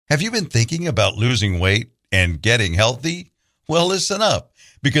Have you been thinking about losing weight and getting healthy? Well, listen up,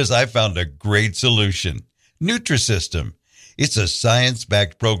 because I found a great solution. Nutrisystem. It's a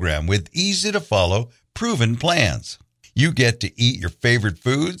science-backed program with easy-to-follow, proven plans. You get to eat your favorite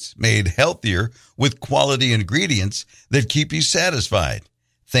foods made healthier with quality ingredients that keep you satisfied.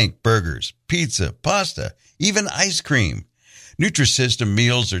 Think burgers, pizza, pasta, even ice cream. Nutrisystem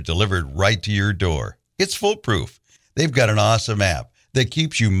meals are delivered right to your door. It's foolproof. They've got an awesome app that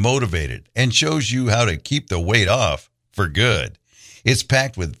keeps you motivated and shows you how to keep the weight off for good. It's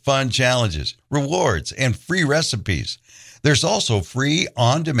packed with fun challenges, rewards, and free recipes. There's also free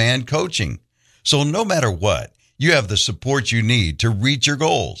on-demand coaching. So no matter what, you have the support you need to reach your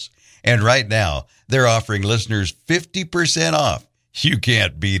goals. And right now, they're offering listeners 50% off. You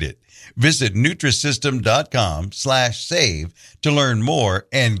can't beat it. Visit Nutrisystem.com/save to learn more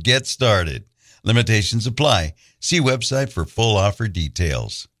and get started. Limitations apply. See website for full offer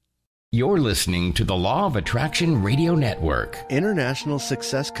details. You're listening to the Law of Attraction Radio Network. International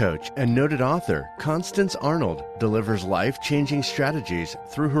success coach and noted author Constance Arnold delivers life-changing strategies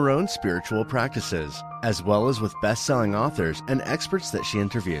through her own spiritual practices, as well as with best-selling authors and experts that she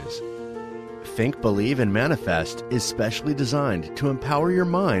interviews. Think, Believe, and Manifest is specially designed to empower your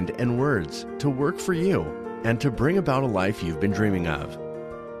mind and words to work for you and to bring about a life you've been dreaming of.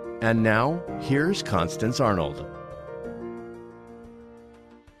 And now, here's Constance Arnold.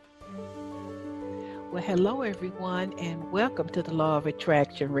 Well, hello, everyone, and welcome to the Law of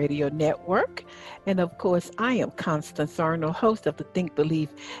Attraction Radio Network. And of course, I am Constance Arnold, host of the Think, Believe,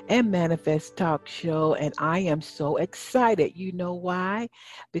 and Manifest talk show. And I am so excited. You know why?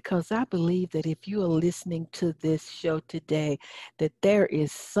 Because I believe that if you are listening to this show today, that there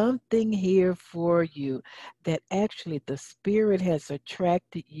is something here for you, that actually the Spirit has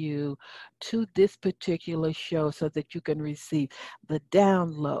attracted you to this particular show so that you can receive the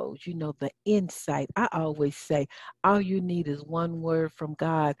downloads, the insight. I always say all you need is one word from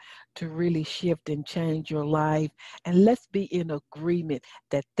God to really shift and change your life. And let's be in agreement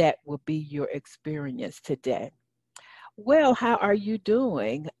that that will be your experience today. Well, how are you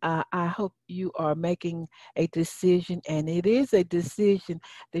doing? I hope you are making a decision, and it is a decision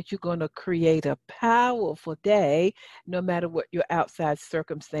that you're going to create a powerful day, no matter what your outside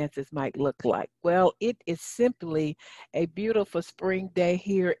circumstances might look like. Well, it is simply a beautiful spring day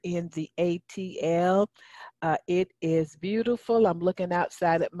here in the ATL. It is beautiful. I'm looking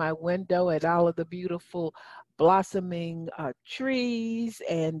outside at my window at all of the beautiful blossoming trees,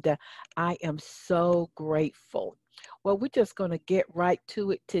 and I am so grateful. Well, we're just going to get right to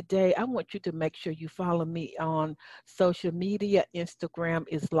it today. I want you to make sure you follow me on social media. Instagram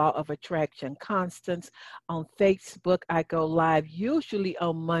is Law of Attraction Constance. On Facebook, I go live usually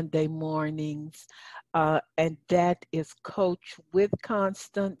on Monday mornings, and that is Coach with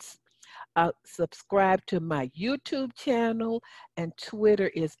Constance. Subscribe to my YouTube channel, and Twitter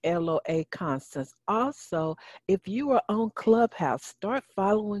is LOA Constance. Also, if you are on Clubhouse, start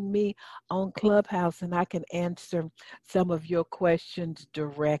following me on Clubhouse, and I can answer some of your questions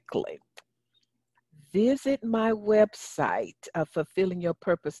directly. Visit my website,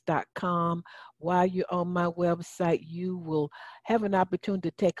 fulfillingyourpurpose.com. While you're on my website, you will have an opportunity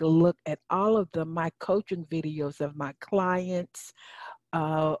to take a look at all of my coaching videos of my clients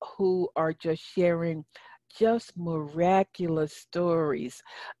who are just sharing just miraculous stories.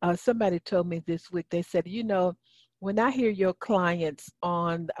 Somebody told me this week, they said, when I heard your clients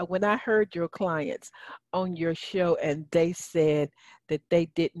on your show, and they said that they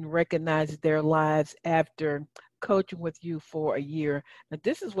didn't recognize their lives after coaching with you for a year. Now,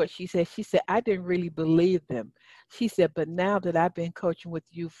 this is what she said. She said, I didn't really believe them. She said, but now that I've been coaching with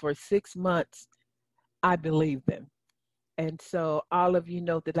you for 6 months, I believe them. And so all of you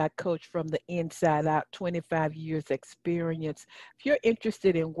know that I coach from the inside out, 25 years experience. If you're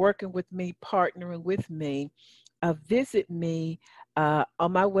interested in working with me, partnering with me, visit me on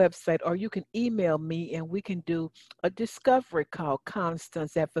my website, or you can email me and we can do a discovery call,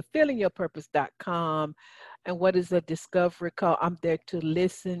 Constance at fulfillingyourpurpose.com. And what is a discovery call? I'm there to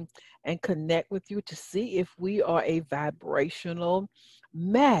listen and connect with you to see if we are a vibrational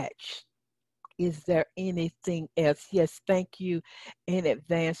match. Is there anything else? Yes, thank you in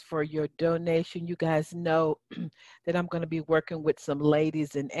advance for your donation. You guys know that I'm going to be working with some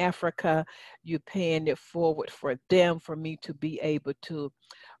ladies in Africa. You're paying it forward for them, for me to be able to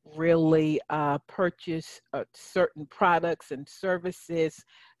really purchase certain products and services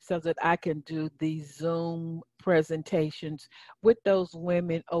so that I can do these Zoom presentations with those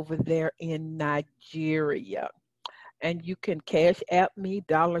women over there in Nigeria. And you can cash app me,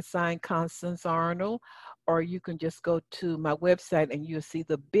 $Constance Arnold, or you can just go to my website and you'll see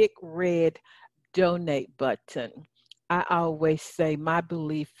the big red donate button. I always say my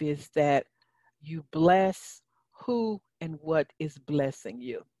belief is that you bless who and what is blessing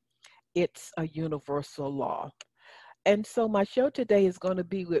you. It's a universal law. And so my show today is going to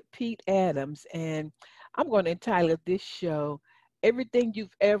be with Pete Adams, and I'm going to entitle this show Everything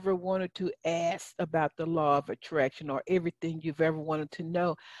You've Ever Wanted to Ask About the Law of Attraction, or Everything You've Ever Wanted to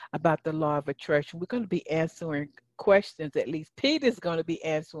Know About the Law of Attraction. We're going to be answering questions, at least Pete is going to be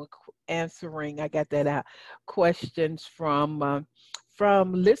answering, I got that out, questions from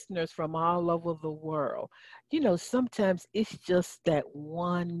listeners from all over the world. You know, sometimes it's just that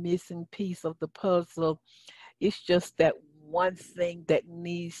one missing piece of the puzzle. It's just that one thing that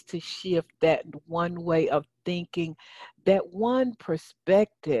needs to shift, that one way of thinking, that one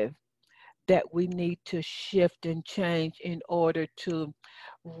perspective that we need to shift and change in order to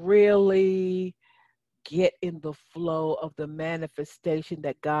really get in the flow of the manifestation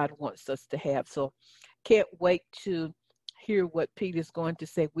that God wants us to have. So can't wait to hear what Pete is going to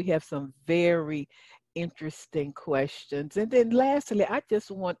say. We have some very interesting questions. And then lastly, I just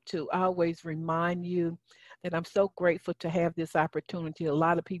want to always remind you that I'm so grateful to have this opportunity. A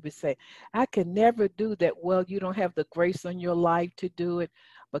lot of people say, I can never do that. Well, you don't have the grace on your life to do it,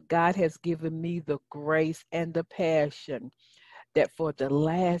 but God has given me the grace and the passion that for the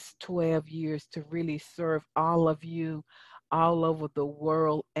last 12 years to really serve all of you all over the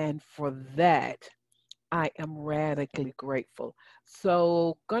world. And for that, I am radically grateful.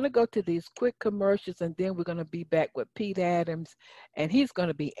 So going to go to these quick commercials, and then we're going to be back with Pete Adams, and he's going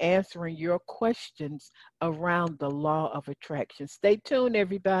to be answering your questions around the law of attraction. Stay tuned,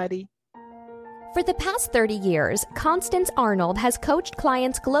 everybody. For the past 30 years, Constance Arnold has coached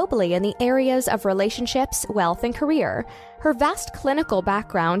clients globally in the areas of relationships, wealth, and career. Her vast clinical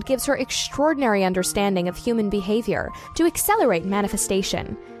background gives her extraordinary understanding of human behavior to accelerate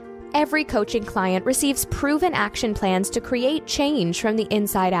manifestation. Every coaching client receives proven action plans to create change from the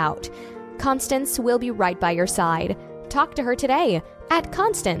inside out. Constance will be right by your side. Talk to her today at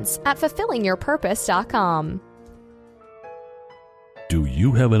Constance@fulfillingyourpurpose.com. Do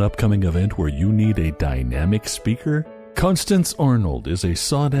you have an upcoming event where you need a dynamic speaker? Constance Arnold is a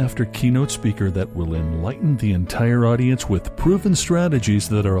sought-after keynote speaker that will enlighten the entire audience with proven strategies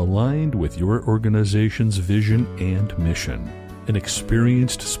that are aligned with your organization's vision and mission. An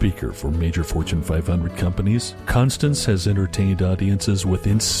experienced speaker for major Fortune 500 companies, Constance has entertained audiences with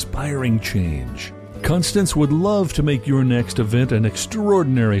inspiring change. Constance would love to make your next event an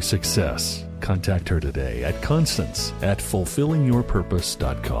extraordinary success. Contact her today at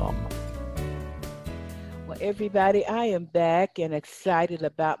Constance@fulfillingyourpurpose.com. Well, everybody, I am back and excited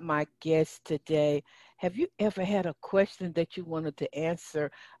about my guest today. Have you ever had a question that you wanted to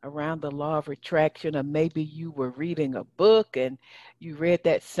answer around the law of attraction, or maybe you were reading a book and you read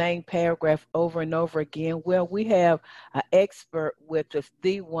that same paragraph over and over again? Well, we have an expert with us,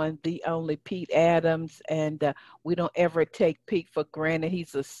 the one, the only Pete Adams, and we don't ever take Pete for granted.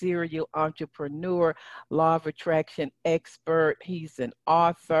 He's a serial entrepreneur, law of attraction expert. He's an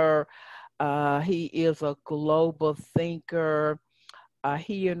author. He is a global thinker.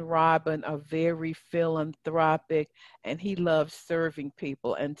 He and Robin are very philanthropic, and he loves serving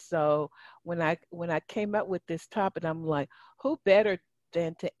people. And so when I came up with this topic, I'm like, who better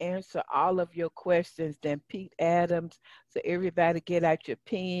than to answer all of your questions than Pete Adams? So everybody get out your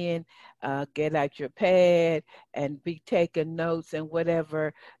pen, get out your pad, and be taking notes, and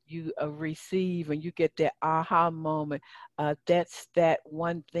whatever you receive and you get that aha moment, that's that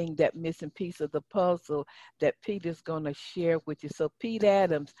one thing, that missing piece of the puzzle that Pete is going to share with you. So Pete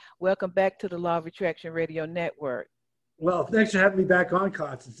Adams, welcome back to the Law of Attraction Radio Network. Well, thanks for having me back on,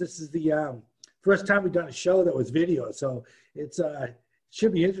 Constance. This is the first time we've done a show that was video, so it's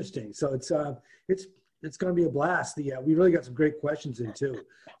should be interesting. So it's going to be a blast. We really got some great questions in too,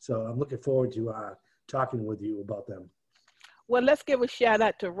 so I'm looking forward to talking with you about them. Well, let's give a shout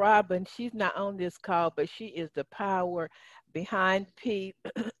out to Robin. She's not on this call, but she is the power behind Pete.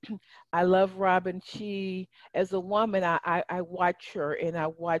 I love Robin. She, as a woman, I watch her, and I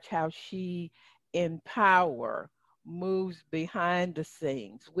watch how she in power moves behind the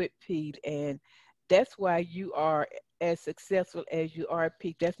scenes with Pete, and that's why you are as successful as you are,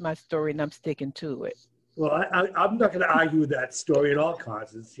 Pete. That's my story, and I'm sticking to it. Well, I'm not going to argue with that story at all,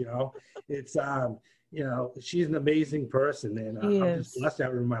 Constance. It's she's an amazing person, and I'm just blessed to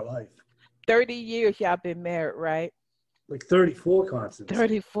have her in my life. 30 years y'all been married, right? like 34 constants.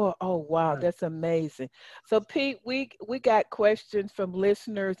 34. Oh, wow. That's amazing. So, Pete, we got questions from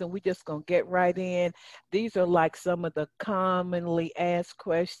listeners, and we just going to get right in. These are like some of the commonly asked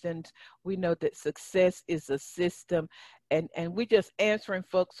questions. We know that success is a system, and we just answering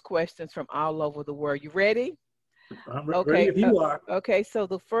folks' questions from all over the world. You ready? I'm ready if you are. Okay, so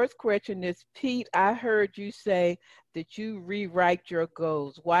the first question is, Pete, I heard you say that you rewrite your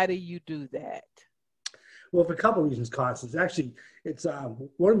goals. Why do you do that? Well, for a couple of reasons, Constance. Actually, it's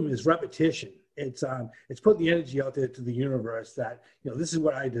one of them is repetition. It's putting the energy out there to the universe that, this is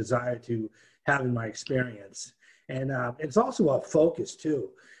what I desire to have in my experience. And it's also a focus too.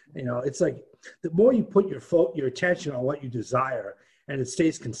 It's like the more you put your attention on what you desire and it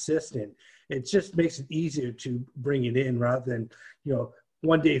stays consistent, it just makes it easier to bring it in rather than,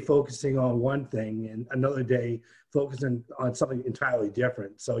 one day focusing on one thing and another day focusing on something entirely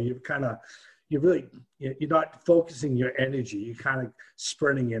different. So you're not focusing your energy. You're kind of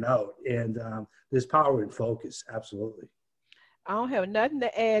spreading it out. And there's power in focus. Absolutely. I don't have nothing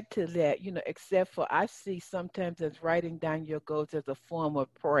to add to that, except for I see sometimes as writing down your goals as a form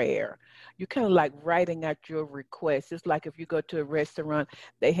of prayer. You kind of like writing out your requests. It's like if you go to a restaurant,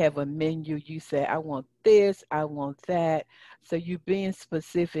 they have a menu. You say, I want this, I want that. So you being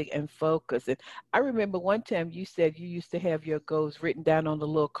specific and focused. And I remember one time you said you used to have your goals written down on a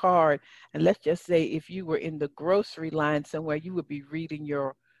little card. And let's just say if you were in the grocery line somewhere, you would be reading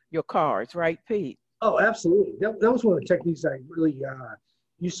your cards, right, Pete? Oh, absolutely. That was one of the techniques I really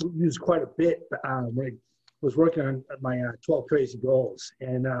used to use quite a bit when I was working on my 12 crazy goals.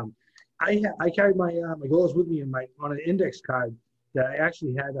 And I carried my goals with me on an index card that I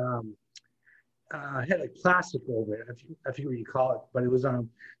actually had like plastic over it. I forget what you call it, but it was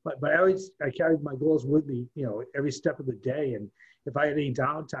but I carried my goals with me, every step of the day. And if I had any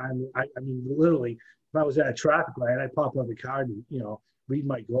downtime, I mean, literally, if I was at a traffic light, I'd pop up the card and read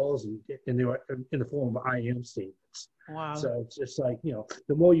my goals, and they were in the form of I am statements. Wow. So it's just like,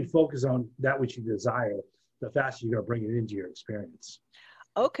 the more you focus on that which you desire, the faster you're going to bring it into your experience.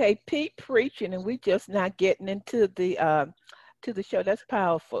 Okay, Pete preaching, and we just not getting into the show. That's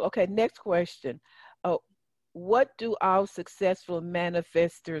powerful. Okay, next question. What do all successful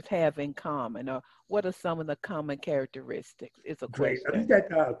manifestors have in common, or what are some of the common characteristics? It's a question. Great. I think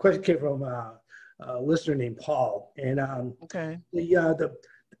that question came from a listener named Paul, and okay.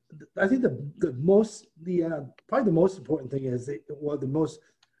 I think probably the most important thing is the most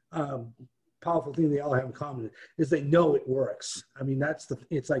powerful thing they all have in common is they know it works. I mean,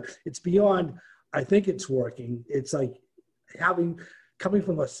 it's beyond, I think it's working. It's like coming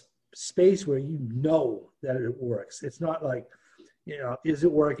from a space where that it works. It's not like, is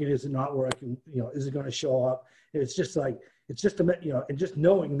it working? Is it not working? Is it going to show up? It's just like, and just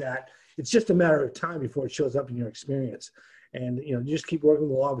knowing that it's just a matter of time before it shows up in your experience. And, you just keep working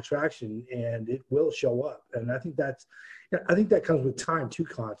with the law of attraction and it will show up. And I think that comes with time too,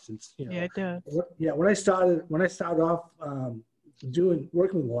 Constance. Yeah, it does. Yeah. When I started off working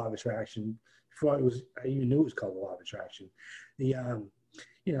with the law of attraction, before I even knew it was called the law of attraction,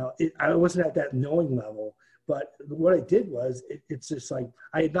 I wasn't at that knowing level, but what I did was it's just like,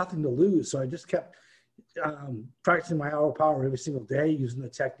 I had nothing to lose. So I just kept practicing my hour power every single day using the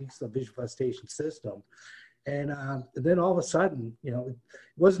techniques of the visualization system. And then all of a sudden, it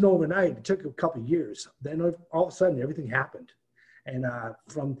wasn't overnight. It took a couple of years. Then all of a sudden, everything happened. And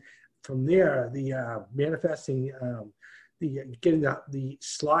from there, the manifesting, getting the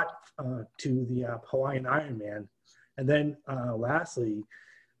slot to the Hawaiian Ironman, and then lastly,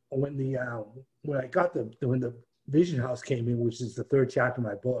 when I got when the Vision House came in, which is the third chapter of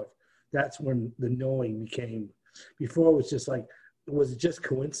my book, that's when the knowing became. Before it was just like, was it just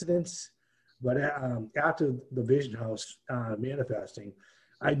coincidence? But after the Vision House manifesting,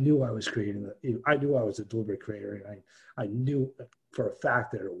 I knew I was creating I knew I was a deliberate creator, and I knew for a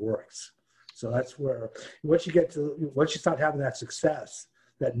fact that it works. So that's where once you start having that success,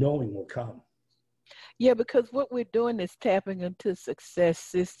 that knowing will come. Yeah, because what we're doing is tapping into success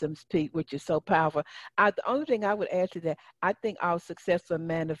systems, Pete, which is so powerful. The only thing I would add to that, I think our successful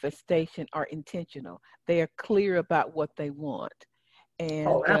manifestation are intentional. They are clear about what they want. And,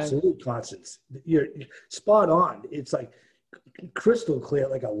 absolutely, Constance. You're spot on. It's like crystal clear,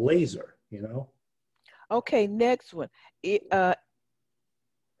 like a laser, Okay, next one. If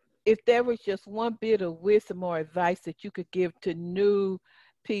there was just one bit of wisdom or advice that you could give to new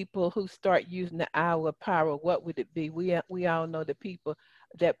people who start using the hour of power, what would it be? We all know the people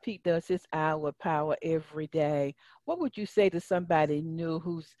that Pete does his hour of power every day. What would you say to somebody new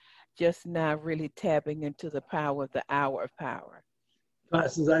who's just not really tapping into the power of the hour of power?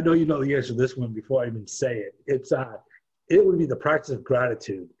 Since I know you know the answer to this one before I even say it, it would be the practice of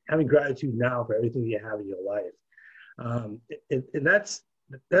gratitude, having gratitude now for everything you have in your life. And that's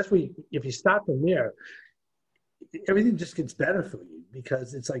where if you start from there, everything just gets better for you,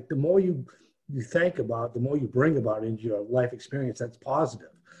 because it's like the more you think about, the more you bring about into your life experience that's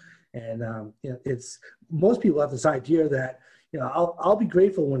positive. And it's most people have this idea that I'll be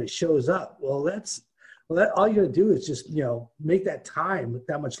grateful when it shows up. Well, all you got to do is just make that time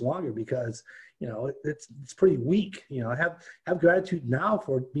that much longer, because it's pretty weak. Have gratitude now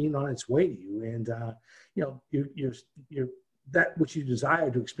for being on its way to you, and you're that which you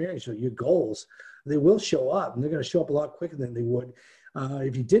desire to experience, or your goals, they will show up, and they're going to show up a lot quicker than they would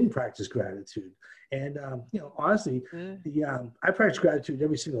if you didn't practice gratitude. And honestly, I practice gratitude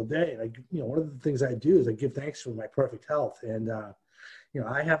every single day. And one of the things I do is I give thanks for my perfect health. And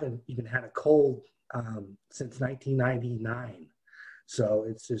I haven't even had a cold since 1999. So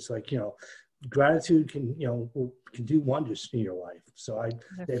it's just like gratitude can do wonders in your life. So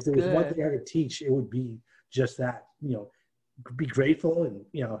if there was one thing I could teach, it would be just that. Be grateful, and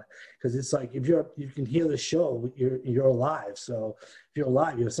because it's like if you can hear the show, you're alive. So if you're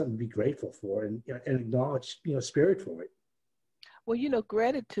alive, you have something to be grateful for, and acknowledge spirit for it. Well,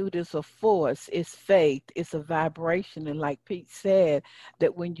 gratitude is a force, it's faith, it's a vibration. And like Pete said,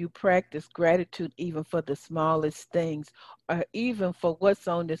 that when you practice gratitude, even for the smallest things, or even for what's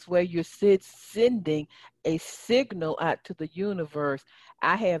on this way, you're sending a signal out to the universe.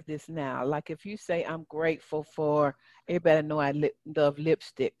 I have this now. Like if you say, I'm grateful for, everybody know I love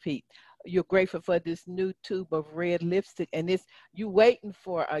lipstick, Pete. You're grateful for this new tube of red lipstick, and you waiting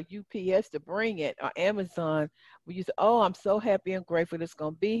for a UPS to bring it, or Amazon, where you say, oh, I'm so happy and grateful it's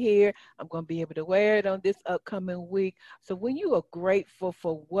going to be here. I'm going to be able to wear it on this upcoming week. So when you are grateful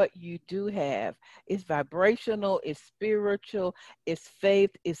for what you do have, it's vibrational, it's spiritual, it's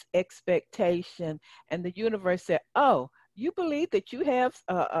faith, it's expectation. And the universe said, oh, you believe that you have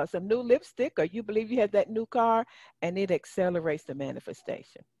some new lipstick, or you believe you have that new car, and it accelerates the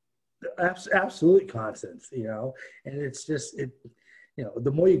manifestation. Absolutely, Constance. And it's just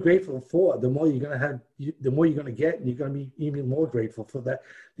the more you're grateful for, the more you're gonna have, the more you're gonna get, and you're gonna be even more grateful for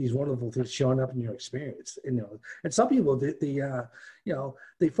these wonderful things showing up in your experience. And some people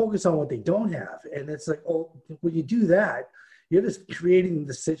they focus on what they don't have, and it's like, oh, when you do that, you're just creating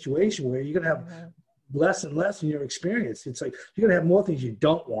the situation where you're gonna have less and less in your experience. It's like you're gonna have more things you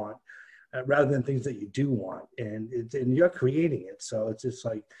don't want, rather than things that you do want, and you're creating it. So it's just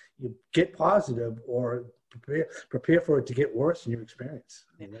like you get positive, or prepare for it to get worse in your experience.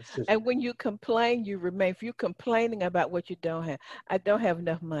 And when you complain, you remain. If you're complaining about what you don't have, I don't have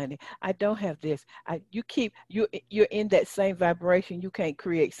enough money, I don't have this, you're in that same vibration. You can't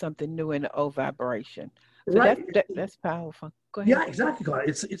create something new in the old vibration. So right. That's powerful. Go ahead. Yeah, exactly.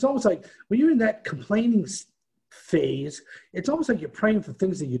 It's almost like when you're in that complaining phase, it's almost like you're praying for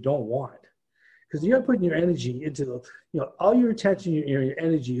things that you don't want, because you're putting your energy into all your attention, your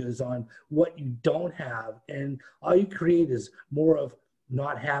energy is on what you don't have, and all you create is more of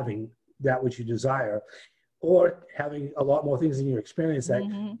not having that which you desire, or having a lot more things in your experience that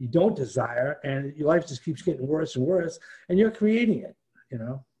you don't desire, and your life just keeps getting worse and worse, and you're creating it.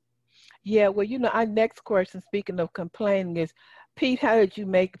 Yeah, well, our next question, speaking of complaining, is Pete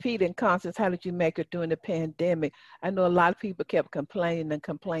and Constance, how did you make it during the pandemic? I know a lot of people kept complaining and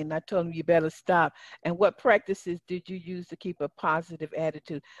complaining. I told them you better stop. And what practices did you use to keep a positive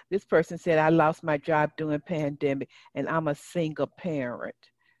attitude? This person said, I lost my job during pandemic, and I'm a single parent.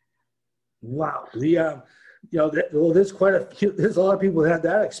 Wow. There's there's a lot of people that had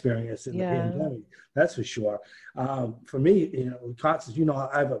that experience in the pandemic. That's for sure. For me, Constance,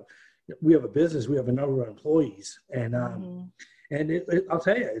 we have a business, we have a number of employees, and I'll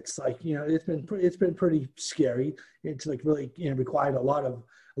tell you, it's like, it's been pretty scary. It's like really, required a lot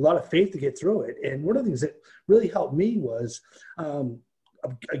of faith to get through it. And one of the things that really helped me was,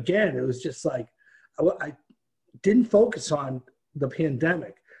 again, it was just like, I didn't focus on the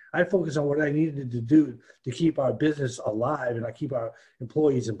pandemic. I focused on what I needed to do to keep our business alive, and I keep our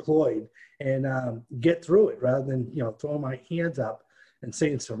employees employed, and get through it, rather than, throwing my hands up and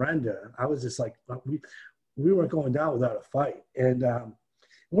saying surrender. I was just like, we weren't going down without a fight. And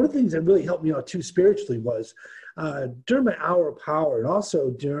one of the things that really helped me out too spiritually was during my hour of power, and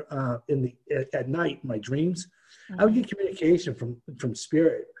also at night in my dreams, I would get communication from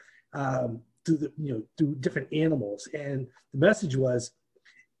spirit through different animals, and the message was,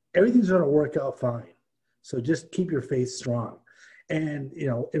 everything's going to work out fine. So just keep your faith strong. And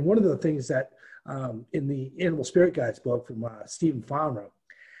and one of the things that in the Animal Spirit Guides book from Stephen Farmer,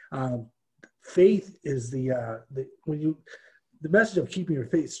 faith is the message of keeping your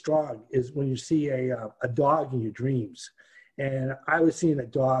faith strong is when you see a dog in your dreams, and I was seeing a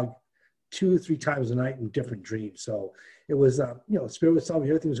dog 2 or 3 times a night in different dreams. So it was, Spirit was telling me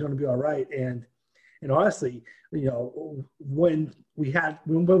everything was going to be all right. And honestly, when we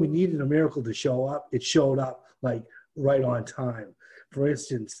needed a miracle to show up, it showed up like right on time. For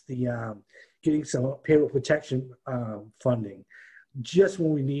instance, the getting some payroll protection funding just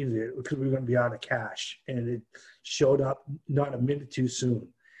when we needed it because we were going to be out of cash, and it showed up not a minute too soon.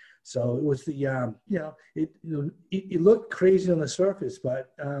 So it was it looked crazy on the surface,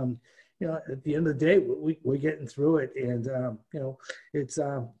 but at the end of the day, we're getting through it, and it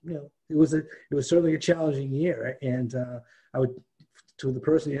was certainly a challenging year. And I would, to the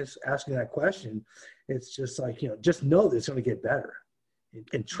person asking that question, it's just like, just know that it's going to get better,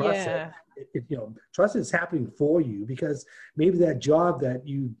 and trust it. Trust it's happening for you, because maybe that job that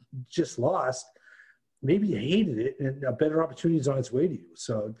you just lost, maybe you hated it, and a better opportunity is on its way to you.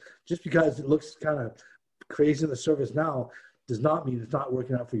 So just because it looks kind of crazy on the surface now does not mean it's not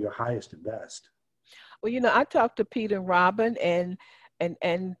working out for your highest and best. Well, I talked to Pete and Robin, and I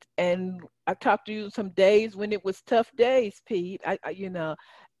talked to you some days when it was tough days, Pete. But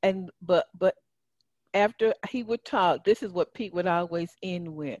after he would talk, this is what Pete would always end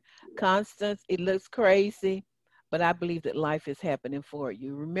with: Constance, it looks crazy, but I believe that life is happening for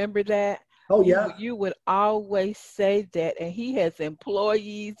you. Remember that? Oh, yeah. You would always say that. And he has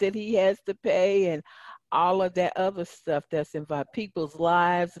employees that he has to pay and all of that other stuff that's involved, people's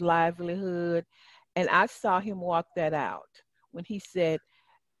lives, livelihood. And I saw him walk that out when he said,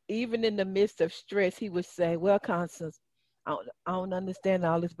 even in the midst of stress, he would say, well, Constance, I don't understand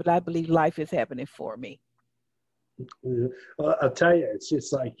all this, but I believe life is happening for me. Well, I'll tell you, it's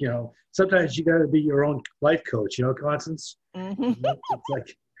just like, sometimes you got to be your own life coach, Constance. Mm-hmm. It's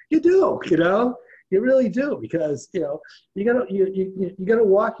like, you do, you really do, because, you gotta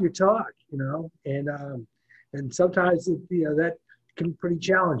walk your talk, and sometimes, that can be pretty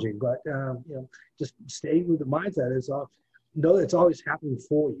challenging, but, just stay with the mindset is know that it's always happening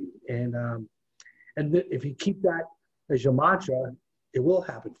for you. And if you keep that as your mantra, it will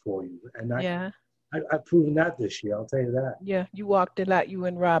happen for you. And I've proven that this year. I'll tell you that. Yeah, you walked it out, you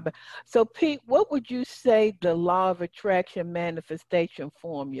and Robin. So, Pete, what would you say the law of attraction manifestation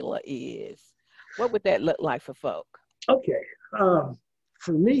formula is? What would that look like for folk? Okay.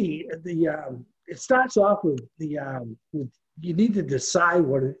 For me, it starts off with you need to decide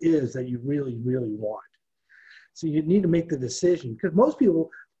what it is that you really, really want. So you need to make the decision, because most people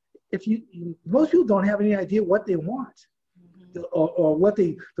don't have any idea what they want. Or what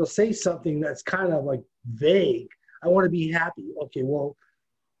they'll say something that's kind of like vague. I want to be happy. Okay, well,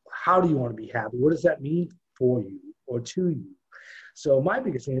 how do you want to be happy? What does that mean for you or to you? So my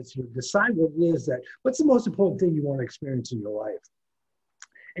biggest thing is to decide what it is what's the most important thing you want to experience in your life.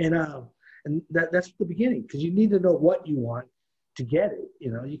 And that's the beginning, because you need to know what you want to get it.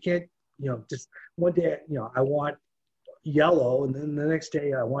 You can't, just one day, I want yellow, and then the next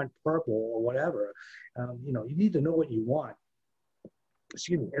day I want purple or whatever. You need to know what you want.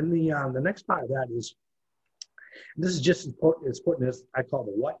 Excuse me. And the next part of that is, this is just as important as I call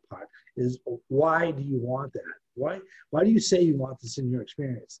the what part, is why do you want that? Why do you say you want this in your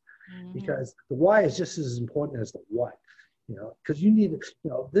experience? Mm-hmm. Because the why is just as important as the what, because you need,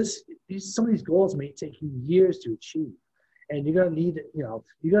 some of these goals may take you years to achieve, and you're going to need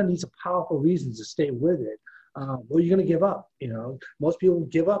some powerful reasons to stay with it. Or you're going to give up. Most people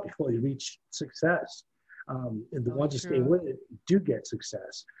give up before they reach success. And the ones that stay with it do get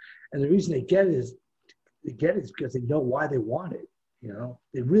success. And the reason they get it is because they know why they want it.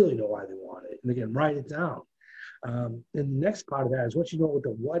 They really know why they want it, and they can write it down. And the next part of that is, once you know what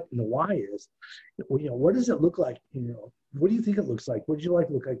the what and the why is, what does it look like? What do you think it looks like? What would you like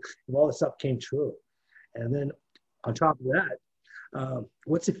to look like if all this stuff came true? And then on top of that,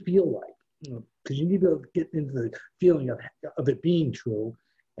 what's it feel like? Because you need to get into the feeling of it being true,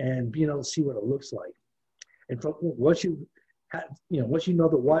 and being able to see what it looks like. And once you know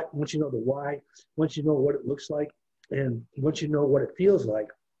the what, once you know the why, once you know what it looks like, and once you know what it feels like,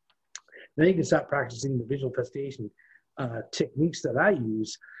 then you can start practicing the visualization techniques that I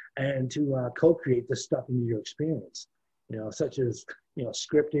use, and to co-create this stuff into your experience. Such as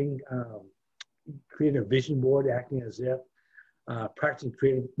scripting, creating a vision board, acting as if, practicing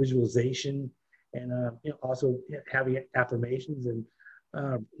creative visualization, and also having affirmations, and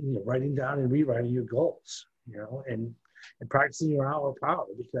writing down and rewriting your goals. And practicing your hour of power,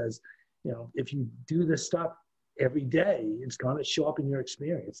 because if you do this stuff every day, it's going to show up in your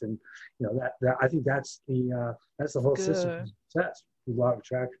experience. And that I think that's the whole system of success, the law of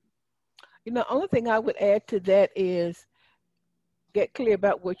attraction. The only thing I would add to that is get clear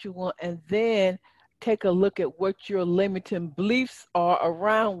about what you want, and then take a look at what your limiting beliefs are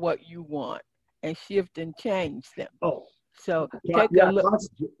around what you want and shift and change them. Oh, so yeah, take a look.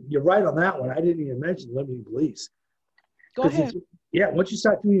 You're right on that one. I didn't even mention limiting beliefs. Go ahead. Once you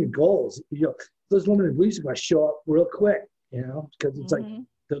start doing your goals, those limiting beliefs are going to show up real quick, because it's like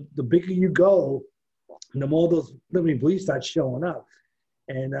the bigger you go, the more those limiting beliefs start showing up.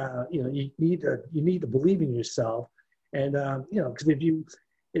 And, you need to believe in yourself. And, because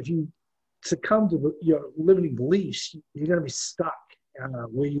if you succumb to your limiting beliefs, you're going to be stuck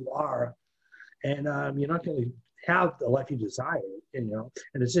where you are. And you're not going to have the life you desire, and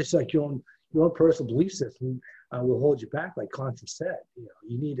it's just like your own personal belief system will hold you back, like Constance said.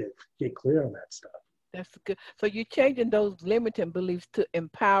 You need to get clear on that stuff. That's good. So you're changing those limiting beliefs to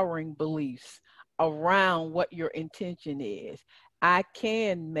empowering beliefs around what your intention is. I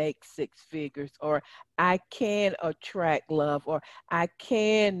can make six figures, or I can attract love, or I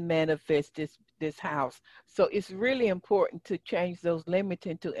can manifest this house. So it's really important to change those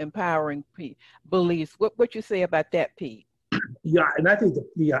limiting to empowering beliefs. What you say about that, Pete? Yeah, and I think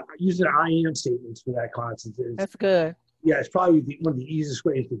using I am statements for that, Constance, is that's good. Yeah, it's probably one of the easiest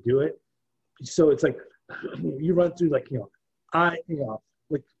ways to do it. So it's like you run through I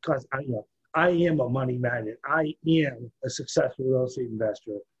am a money magnet. I am a successful real estate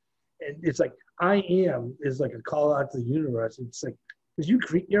investor. And it's like, I am is like a call out to the universe. It's like, because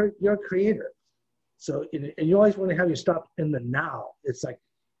you're a creator. So, and you always want to have your stuff in the now. It's like,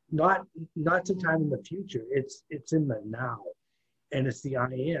 not sometime in the future. It's in the now. And it's the I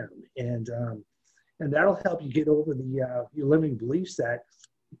am. And that'll help you get over your limiting beliefs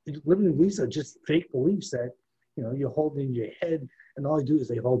limiting beliefs are just fake beliefs that, you hold in your head, and all they do is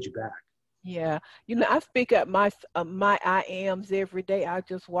they hold you back. Yeah. I speak up my I ams every day. I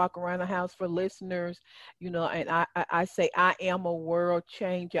just walk around the house for listeners, and I say, I am a world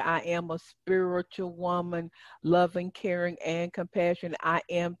changer. I am a spiritual woman, loving, caring, and compassionate. I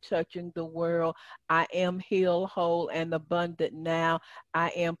am touching the world. I am healed, whole, and abundant now. I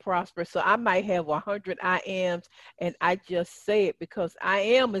am prosperous. So I might have 100 I ams, and I just say it because I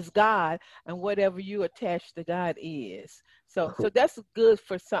am is God, and whatever you attach to God is. So that's good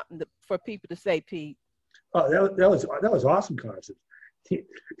for something for people to say, Pete. Oh, that was awesome, Constance.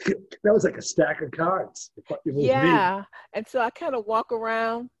 That was like a stack of cards. Yeah, me. And so I kind of walk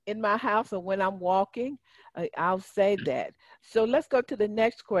around in my house, and when I'm walking, I'll say that. So let's go to the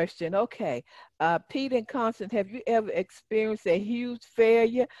next question. Okay, Pete and Constance, have you ever experienced a huge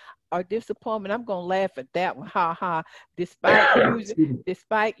failure or disappointment? I'm gonna laugh at that one. Ha ha.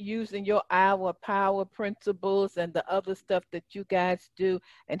 Despite using your hour power principles and the other stuff that you guys do,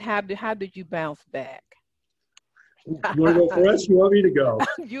 and how did you bounce back? You want to go first? You want me to go?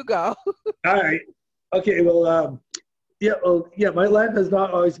 You go. All right. Okay. Well, my life has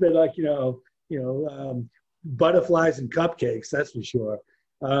not always been like butterflies and cupcakes. That's for sure.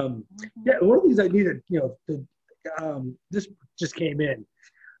 Yeah. One of the things I needed, this just came in,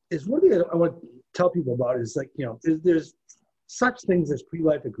 is one thing I want to tell people about is there's such things as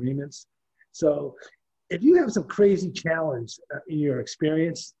pre-life agreements. So if you have some crazy challenge in your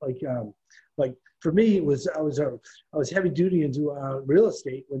experience, like for me, I was heavy duty into real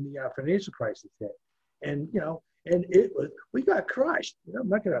estate when the financial crisis hit, and we got crushed. I'm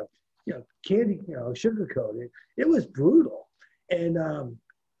not gonna sugarcoat it. It was brutal, and I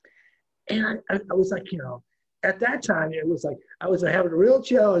was like, at that time, it was like I was having a real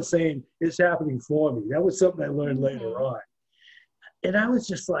challenge saying it's happening for me. That was something I learned later on, and I was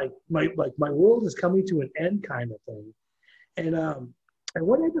just like my world is coming to an end kind of thing, and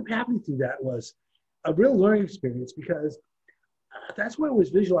what ended up happening through that was a real learning experience, because that's what I was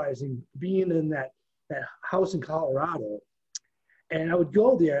visualizing, being in that house in Colorado. And I would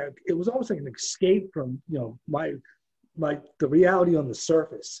go there. It was almost like an escape from, the reality on the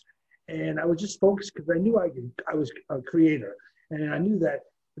surface. And I would just focus, because I knew I was a creator. And I knew that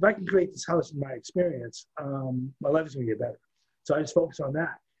if I can create this house in my experience, my life is going to get better. So I just focused on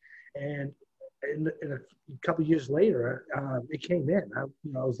that. And in a couple of years later, it came in. I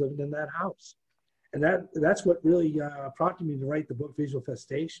was living in that house. And that's what really prompted me to write the book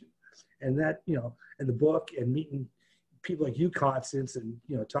Visualfestation. And that, and the book, and meeting people like you, Constance, and,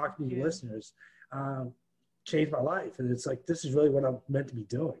 talking to your listeners, changed my life. And it's like, this is really what I'm meant to be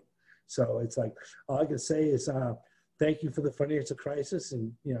doing. So it's like, all I can say is thank you for the financial crisis,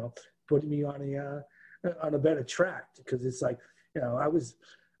 and, putting me on a better track, because it's like, I was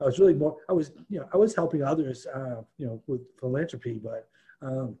really more, I was helping others, with philanthropy, but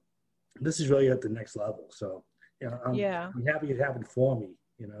this is really at the next level. So, I'm happy it happened for me,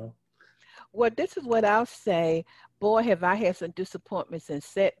 Well, this is what I'll say. Boy, have I had some disappointments and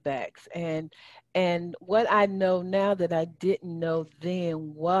setbacks. And what I know now that I didn't know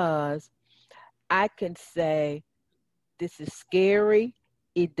then was I can say this is scary.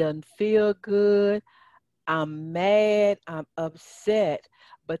 It doesn't feel good. I'm mad. I'm upset.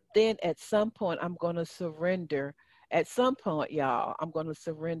 But then at some point, I'm going to surrender. At some point, y'all, I'm going to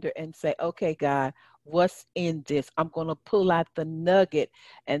surrender and say, okay, God, what's in this? I'm going to pull out the nugget.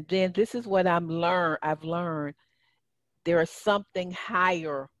 And then this is what I've learned. There is something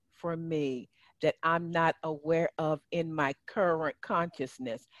higher for me that I'm not aware of in my current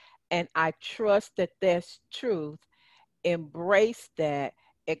consciousness. And I trust that that's truth. Embrace that,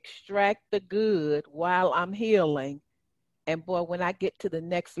 extract the good while I'm healing. And boy, when I get to the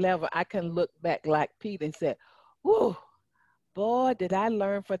next level, I can look back like Pete and say, whew, boy, did I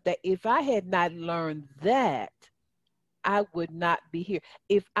learn from that. If I had not learned that, I would not be here.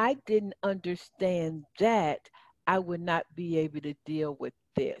 If I didn't understand that, I would not be able to deal with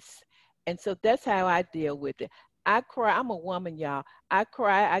this. And so that's how I deal with it. I cry. I'm a woman, y'all. I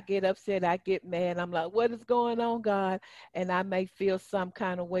cry. I get upset. I get mad. I'm like, what is going on, God? And I may feel some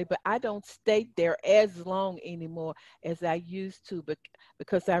kind of way, but I don't stay there as long anymore as I used to,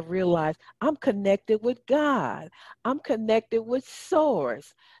 because I realize I'm connected with God. I'm connected with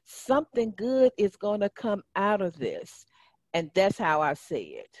Source. Something good is going to come out of this. And that's how I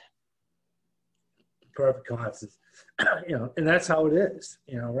see it. Perfect, Constance. And that's how it is,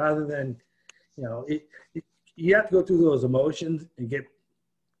 rather than, you have to go through those emotions and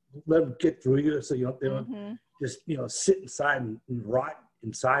let them get through you, so they don't just sit inside and rot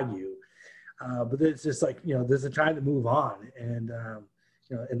inside you. But it's just like there's a time to move on, and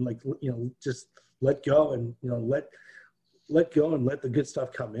just let go, and let go and let the good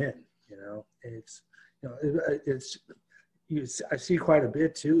stuff come in. I see quite a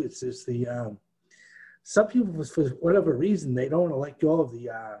bit too. It's just some people, for whatever reason, they don't want to let go of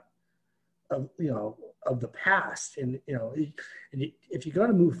of the past, and if you're going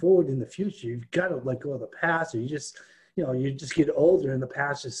to move forward in the future, you've got to let go of the past, or you just get older and the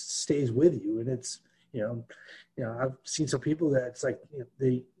past just stays with you. And it's I've seen some people that it's like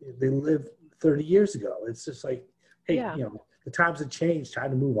they lived 30 years ago. It's just like, hey, the times have changed,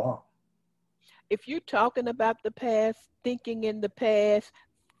 time to move on. If you're talking about the past, thinking in the past,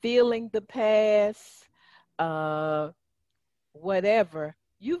 feeling the past, whatever,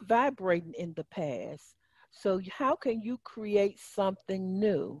 you vibrating in the past. So how can you create something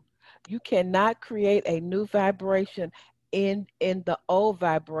new? You cannot create a new vibration in the old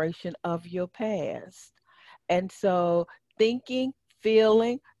vibration of your past. And so thinking,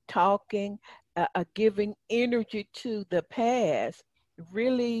 feeling, talking, giving energy to the past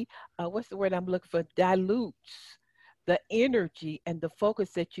really, what's the word I'm looking for, dilutes the energy and the focus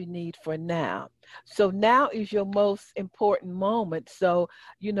that you need for now. So now is your most important moment. So,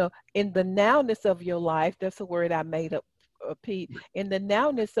 in the nowness of your life, that's a word I made up, Pete. In the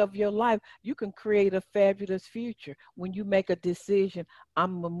nowness of your life, you can create a fabulous future when you make a decision,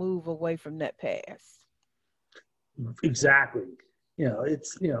 I'm going to move away from that past. Exactly.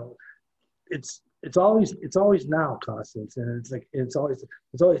 It's always now, Constance. And it's always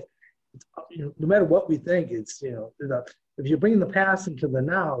no matter what we think, it's if you're bringing the past into the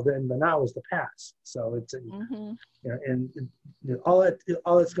now, then the now is the past. So it's all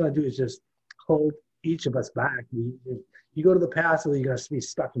it's going to do is just hold each of us back. You go to the past, or you're going to be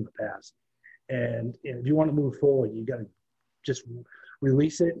stuck in the past. And if you want to move forward, you got to just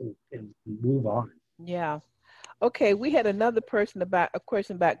release it and move on. Yeah. Okay, we had another question about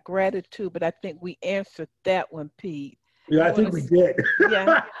gratitude, but I think we answered that one, Pete. Yeah, I think we did.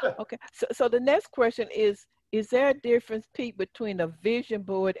 Yeah. Okay. So the next question is there a difference, Pete, between a vision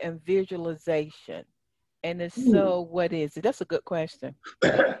board and visualization? And if so, what is it? That's a good question.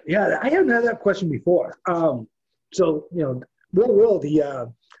 Yeah, I haven't had that question before. So,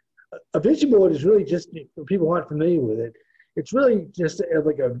 a vision board is really just, for people who aren't familiar with it, it's really just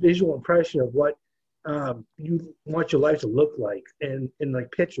like a visual impression of what you want your life to look like in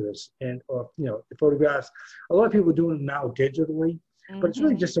like pictures or photographs. A lot of people are doing it now digitally, but it's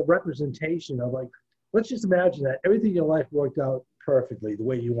really just a representation of, like, let's just imagine that everything in your life worked out perfectly the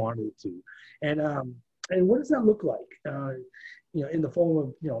way you wanted it to. And what does that look like? In the form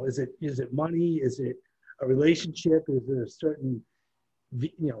of, is it money? Is it a relationship? Is it a certain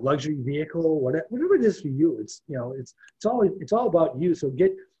luxury vehicle? Whatever it is for you, it's all about you. So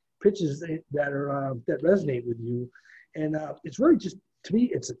get pictures that resonate with you, and it's really just, to me,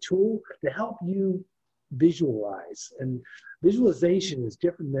 it's a tool to help you visualize. And visualization is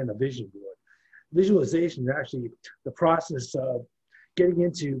different than a vision board. Visualization is actually the process of getting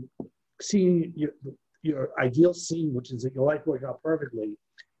into seeing your ideal scene, which is your life working out perfectly,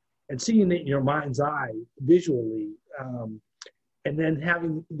 and seeing it in your mind's eye visually, and then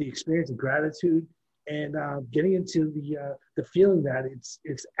having the experience of gratitude and getting into the feeling that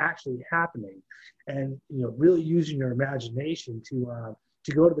it's actually happening, and really using your imagination to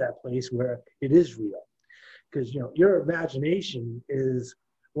go to that place where it is real, because your imagination is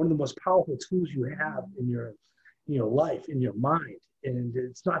one of the most powerful tools you have in your life, in your mind. And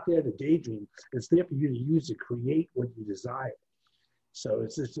it's not there to daydream. It's there for you to use to create what you desire. So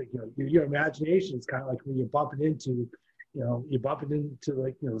it's just like, your imagination is kind of like when you're bumping into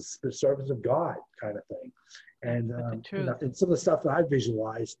like, the service of God kind of thing. And, and some of the stuff that I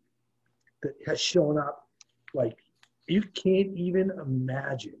visualized that has shown up, like, you can't even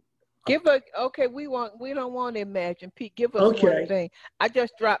imagine. Okay, we don't want to imagine. Pete, give us one thing. I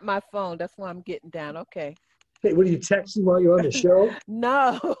just dropped my phone. That's why I'm getting down. Okay. Hey, what are you texting while you're on the show?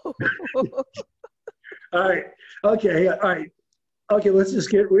 No. All right. Okay. All right. Okay. Let's just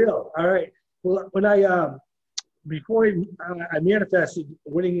get real. All right. Well, when before I manifested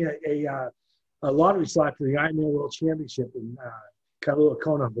winning a lottery slot for the Ironman World Championship in Kailua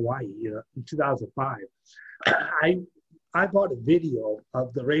Kona, Hawaii, in 2005, I bought a video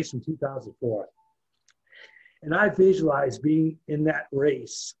of the race in 2004, and I visualized being in that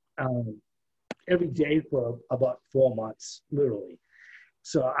race every day for about 4 months, literally.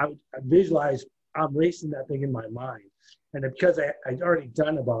 So I visualized I'm racing that thing in my mind. And because I'd already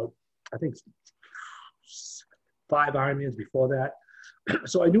done about, I think, 5 Ironmans before that.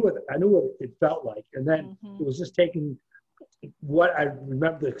 So I knew what it felt like. And then it was just taking what I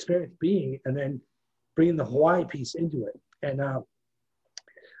remember the experience being and then bringing the Hawaii piece into it. And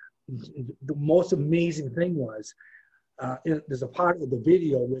the most amazing thing was, there's a part of the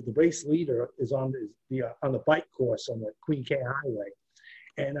video where the race leader is on the bike course on the Queen K Highway,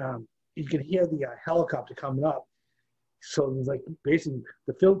 and you can hear the helicopter coming up. So it's like basically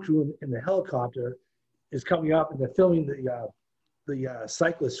the film crew in the helicopter is coming up, and they're filming the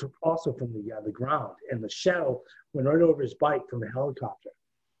cyclist also from the ground, and the shadow went right over his bike from the helicopter.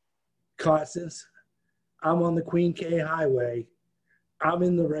 Constance, I'm on the Queen K Highway, I'm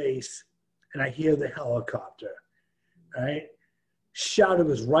in the race, and I hear the helicopter. Right? Shadow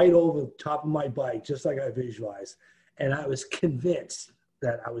was right over the top of my bike, just like I visualized. And I was convinced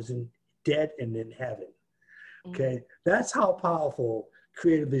that I was dead and in heaven. Okay. That's how powerful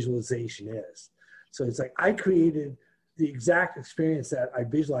creative visualization is. So it's like I created the exact experience that I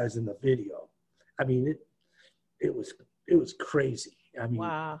visualized in the video. I mean, it was crazy. I mean,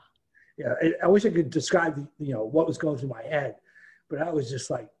 wow. Yeah, I wish I could describe what was going through my head, but I was just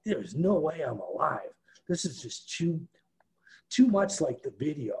like, there's no way I'm alive. This is just too much like the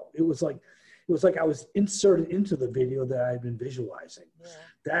video. It was like I was inserted into the video that I'd been visualizing. Yeah.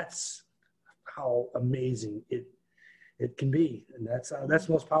 That's how amazing it can be. And that's the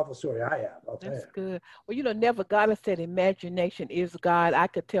most powerful story I have. I'll tell you. That's good. Well, Nevada said imagination is God. I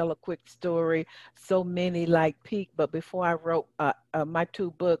could tell a quick story, so many like Pete, but before I wrote my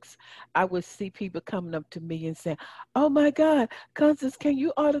 2 books, I would see people coming up to me and saying, oh my God, Constance, can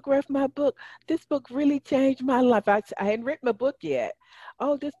you autograph my book? This book really changed my life. I hadn't written my book yet.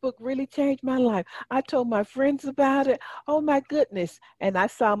 Oh, this book really changed my life. I told my friends about it. Oh my goodness. And I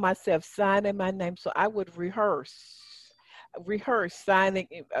saw myself signing my name. So I would rehearse signing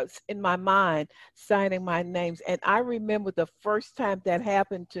in my mind, signing my names. And I remember the first time that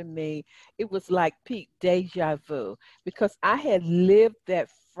happened to me, it was like Pete, deja vu, because I had lived that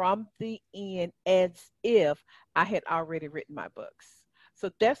from the end as if I had already written my books. So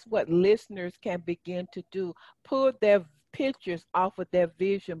that's what listeners can begin to do, pull their pictures off of their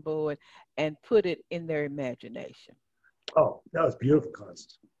vision board and put it in their imagination. Oh, that was beautiful,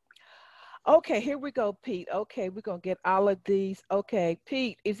 Constance. Okay, here we go, Pete. Okay, we're going to get all of these. Okay,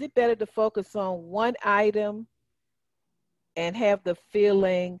 Pete, is it better to focus on one item and have the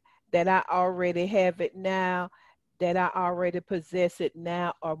feeling that I already have it now, that I already possess it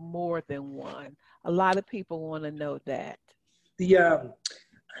now, or more than one? A lot of people want to know that.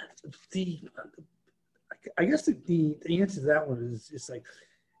 I guess the answer to that one is just like,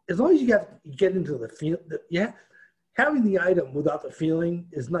 as long as you get into the feel, having the item without the feeling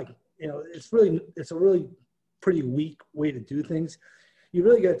is like, it's a really pretty weak way to do things. You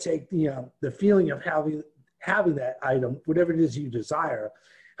really got to take the feeling of having that item, whatever it is you desire,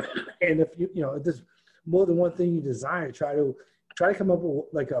 and if if there's more than one thing you desire, try to come up with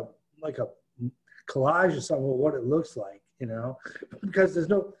like a collage or something of what it looks like, because there's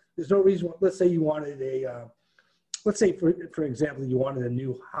no reason. Let's say you wanted let's say for example, you wanted a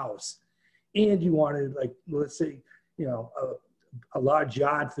new house, and you wanted, like, let's say, a large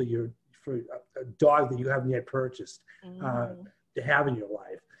yard for for a dog that you haven't yet purchased Mm-hmm. to have in your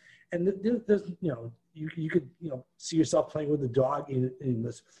life. And there's, you could, see yourself playing with the dog in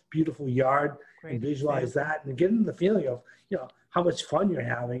this beautiful yard. Great and visualize example. that and get into the feeling of, how much fun you're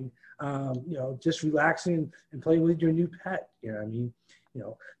having, just relaxing and playing with your new pet. You know what I mean?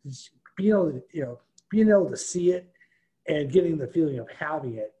 Just being able to see it and getting the feeling of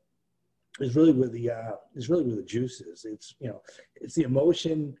having it is really where the juice is. It's, it's the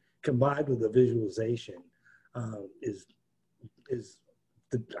emotion combined with the visualization is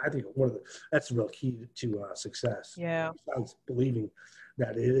I think that's the real key to success. Yeah. Besides believing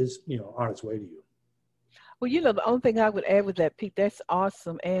that it is, on its way to you. Well, the only thing I would add with that, Pete, that's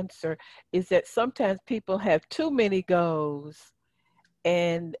awesome answer, is that sometimes people have too many goals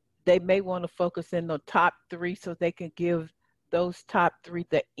and they may want to focus in the top 3 so they can give those top 3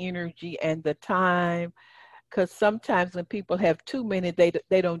 the energy and the time. Because sometimes when people have too many,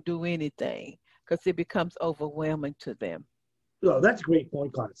 they don't do anything because it becomes overwhelming to them. Well, that's a great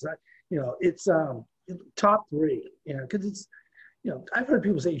point, Constance. It's top 3, because it's, I've heard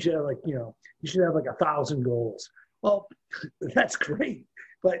people say you should have you should have 1,000 goals. Well, that's great,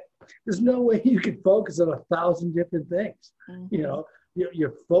 but there's no way you can focus on 1,000 different things. Mm-hmm.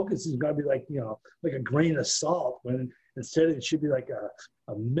 Your focus is going to be like a grain of salt when instead it should be like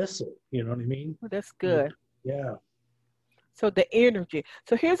a missile. You know what I mean? Well, that's good. Yeah. So the energy.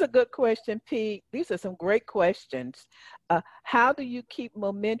 So here's a good question, Pete. These are some great questions. How do you keep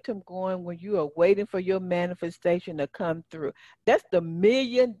momentum going when you are waiting for your manifestation to come through? That's the $1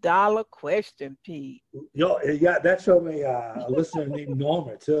 million question, Pete. Yeah, that's from a listener named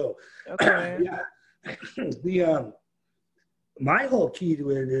Norma too. Okay. Yeah. My whole key to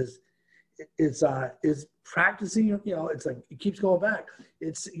it is practicing. It's like it keeps going back.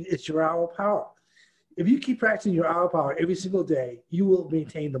 It's your hour power. If you keep practicing your hour power every single day, you will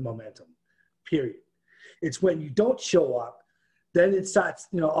maintain the momentum, period. It's when you don't show up, then it starts,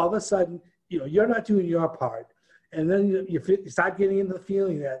 all of a sudden, you're not doing your part. And then you start getting into the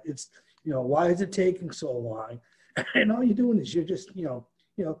feeling that it's, why is it taking so long? And all you're doing is you're just,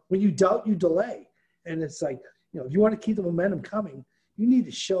 when you doubt, you delay. And it's like, if you want to keep the momentum coming, you need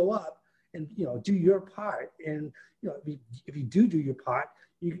to show up and, do your part. And, if you do your part,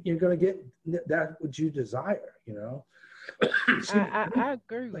 you're going to get that what you desire, I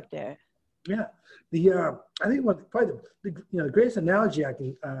agree with that. Yeah. I think probably the greatest analogy I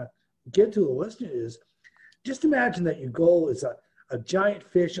can give to a listener is just imagine that your goal is a giant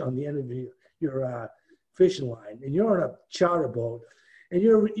fish on the end of your fishing line, and you're on a charter boat, and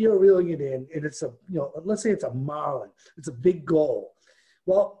you're reeling it in, and it's let's say it's a marlin. It's a big goal.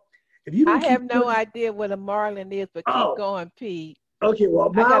 Well, if you don't I have no idea what a marlin is, but keep going, Pete. Okay, well,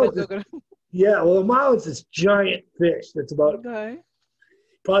 a marlin's this giant fish that's about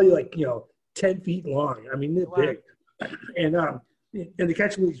probably 10 feet long. I mean, they're big, and they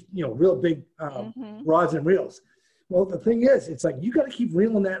catch these real big rods and reels. Well, the thing is, it's like you got to keep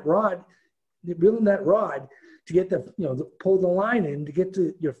reeling that rod to get pull the line in to get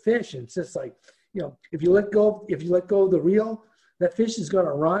to your fish. And it's just like if you let go of the reel, that fish is going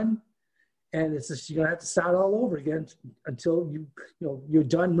to run. And it's just, you're going to have to start all over again until you're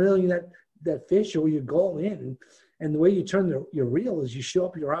done reeling that fish or your goal in. And the way you turn your reel is you show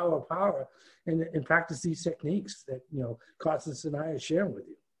up your hour of power and practice these techniques that, Constance and I are sharing with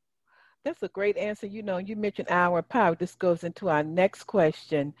you. That's a great answer. You mentioned hour of power. This goes into our next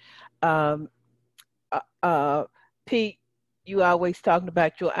question. Pete, you always talking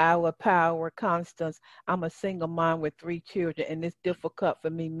about your hour of power, Constance. I'm a single mom with 3 children, and it's difficult for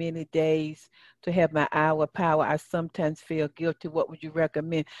me many days to have my hour of power. I sometimes feel guilty. What would you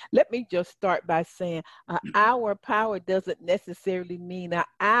recommend? Let me just start by saying an hour of power doesn't necessarily mean an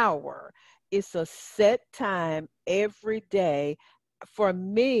hour. It's a set time every day for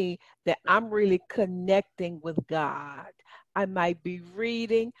me that I'm really connecting with God. I might be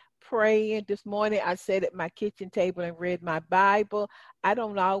reading, praying. This morning I sat at my kitchen table and read my Bible. I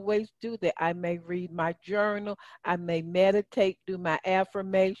don't always do that. I may read my journal. I may meditate, do my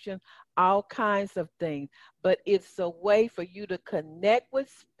affirmations, all kinds of things. But it's a way for you to connect with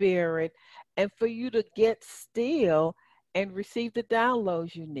spirit and for you to get still and receive the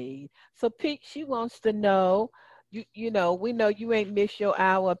downloads you need. So Pete, she wants to know, we know you ain't missed your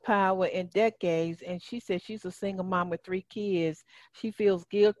hour of power in decades. And she says she's a single mom with 3 kids. She feels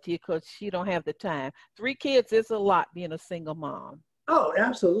guilty because she don't have the time. 3 kids is a lot being a single mom. Oh,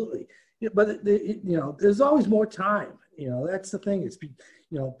 absolutely. Yeah, but there's always more time. That's the thing.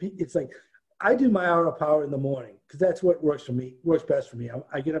 It's like I do my hour of power in the morning because that's what works best for me.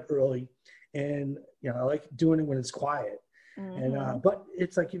 I get up early, and I like doing it when it's quiet. And but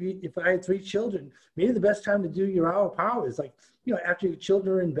it's like if I had 3 children, maybe the best time to do your hour of power is like, after your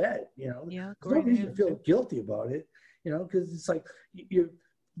children are in bed. Yeah, there's no reason to feel guilty about it. Because it's like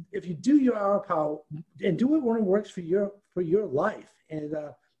if you do your hour of power and do it when it works for your life, and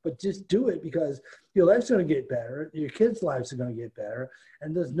but just do it because your life's going to get better, your kids' lives are going to get better,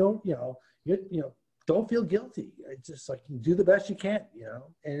 and there's no don't feel guilty. It's just like you do the best you can,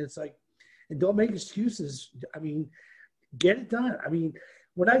 and it's like, and don't make excuses. I mean, get it done. I mean,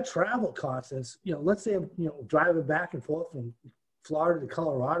 when I travel, Constance, let's say I'm driving back and forth from Florida to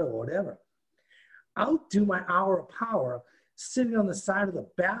Colorado or whatever, I'll do my hour of power sitting on the side of the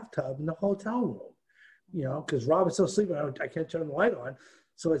bathtub in the hotel room, because Robert's still sleeping. I can't turn the light on.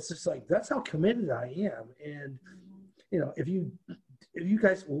 So it's just like, that's how committed I am. And, if you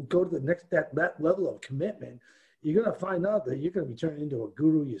guys will go to the next, that level of commitment, you're going to find out that you're going to be turning into a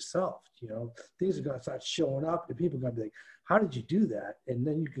guru yourself. Things are going to start showing up and people are going to be like, how did you do that? And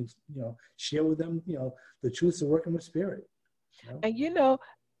then you can, share with them, the truths of working with spirit. And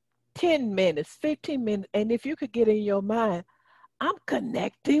 10 minutes, 15 minutes. And if you could get in your mind, I'm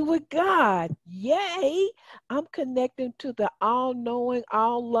connecting with God. Yay. I'm connecting to the all-knowing,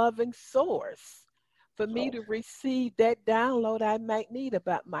 all-loving source for me to receive that download I might need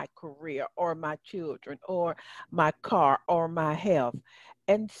about my career or my children or my car or my health.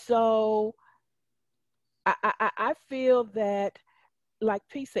 And so I feel that, like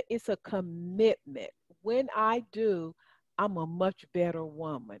Pete said, it's a commitment. When I do, I'm a much better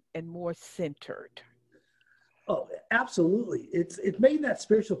woman and more centered. Oh, absolutely. It's making that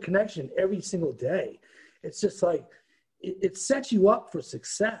spiritual connection every single day. It's just like, it sets you up for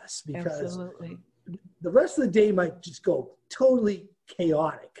success because Absolutely. The rest of the day might just go totally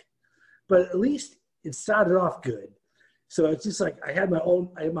chaotic, but at least it started off good. So it's just like, I had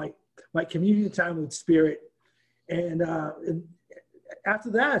my community time with spirit. And after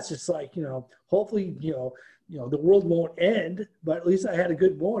that, it's just like, hopefully, the world won't end, but at least I had a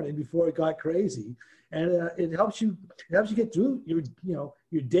good morning before it got crazy. And it helps you get through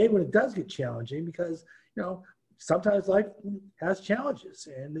your day when it does get challenging, because, sometimes life has challenges,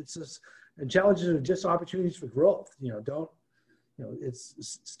 and challenges are just opportunities for growth.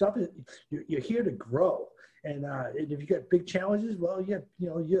 It's stuff that you're here to grow. And if you get big challenges, well, you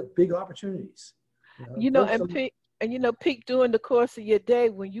have big opportunities. Pete, during the course of your day,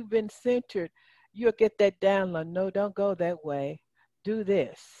 when you've been centered, you'll get that download. No, don't go that way. Do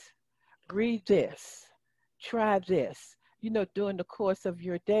this. Breathe this. Try this. During the course of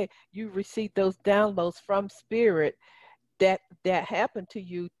your day, you receive those downloads from spirit that happen to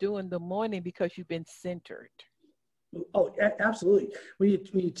you during the morning because you've been centered. Oh, absolutely. When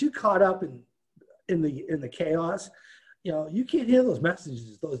you're too caught up in the chaos, you can't hear those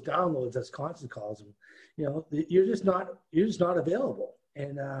messages, those downloads, as Constance calls them. You're just not available.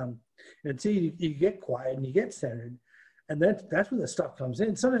 And until you get quiet and you get centered, and that's where the stuff comes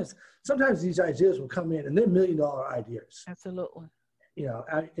in. Sometimes these ideas will come in and they're $1 million ideas. Absolutely.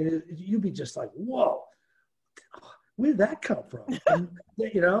 You'd be just like, whoa, where did that come from? And,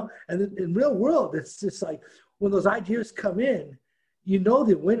 and in real world, it's just like when those ideas come in,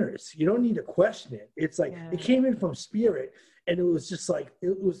 they're winners. You don't need to question it. It's like It came in from spirit, and it was just like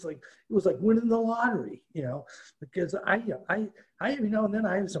it was like winning the lottery, because I every now and then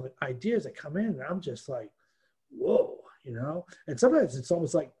I have some ideas that come in, and I'm just like, whoa, and sometimes it's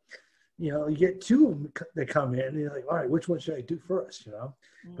almost like, you get 2 of them that come in, and you're like, all right, which one should I do first,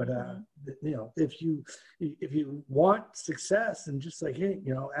 But if you want success, and just like, hey,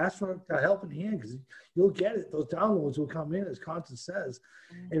 ask for a helping hand, because you'll get it. Those downloads will come in, as Constance says,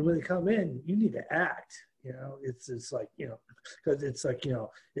 and when they come in, you need to act. It's like, because it's like,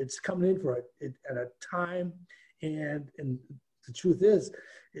 it's coming in for it at a time, and the truth is,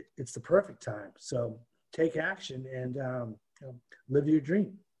 it's the perfect time. So take action and live your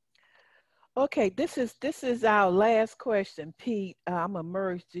dream. Okay, this is our last question, Pete. I'm gonna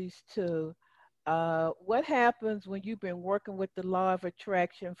merge these two. What happens when you've been working with the law of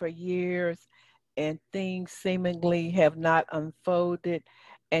attraction for years and things seemingly have not unfolded?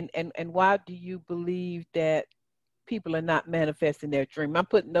 And why do you believe that people are not manifesting their dream? I'm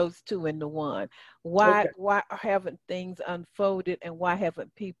putting those two into one. Why haven't things unfolded, and why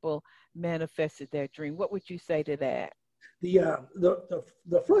haven't people manifested their dream? What would you say to that?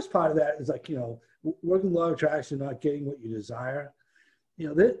 The first part of that is like, working law of attraction, not getting what you desire.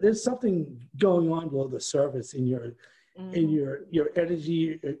 There's something going on below the surface in your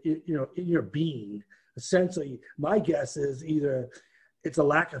energy, in your being. Essentially, my guess is either it's a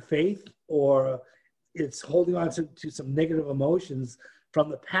lack of faith, or it's holding on to some negative emotions from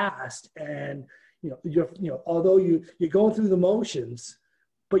the past, and although you're going through the motions,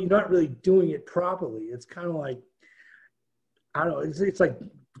 but you're not really doing it properly. It's kind of like, I don't know, it's like,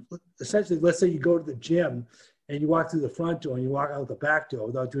 essentially, let's say you go to the gym and you walk through the front door and you walk out the back door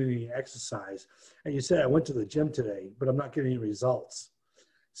without doing any exercise. And you say, I went to the gym today, but I'm not getting any results.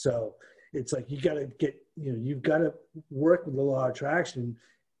 So it's like, you've got to work with the law of attraction,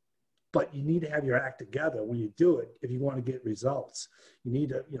 but you need to have your act together when you do it. If you want to get results, you need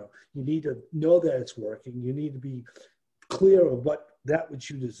to know that it's working. You need to be clear of that which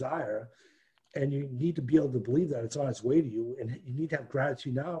you desire, and you need to be able to believe that it's on its way to you. And you need to have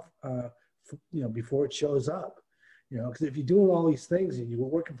gratitude now, before it shows up. Because if you're doing all these things and you were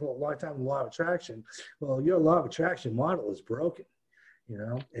working for a long time in the law of attraction, well, your law of attraction model is broken.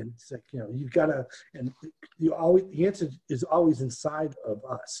 And it's like, you've got to, and the answer is always inside of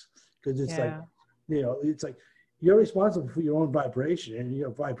us. Because it's it's like you're responsible for your own vibration, and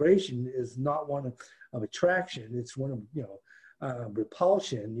your vibration is not one of attraction. It's one of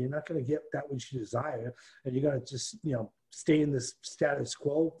repulsion. You're not going to get that which you desire, and you're going to just stay in this status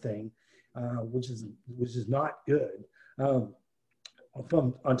quo thing, which is not good. On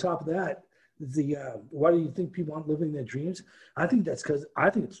top of that, why do you think people aren't living their dreams? I think it's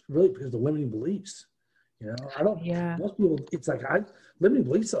really because of the limiting beliefs. Most people, it's like, limiting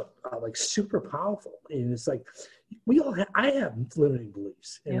beliefs are like super powerful. And it's like, I have limiting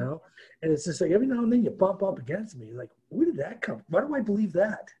beliefs, you know, and it's just like, every now and then you bump up against me. Like, where did that come from? Why do I believe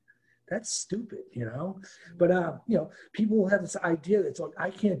that? That's stupid, but, people have this idea that's like, I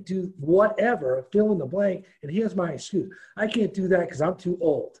can't do whatever, fill in the blank. And here's my excuse. I can't do that because I'm too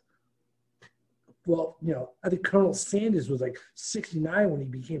old. Well, I think Colonel Sanders was like 69 when he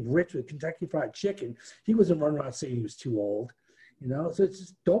became rich with Kentucky Fried Chicken. He wasn't running around saying he was too old, So it's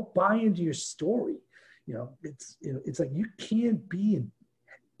just, don't buy into your story. It's like, you can be and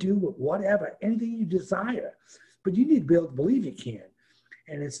do whatever, anything you desire, but you need to be able to believe you can.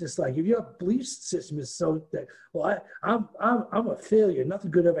 And it's just like, if your belief system is so that, well, I'm a failure, nothing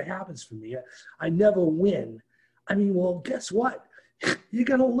good ever happens for me, I never win. I mean, well, guess what? You're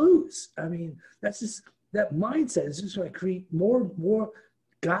going to lose. I mean, that mindset is just going to create more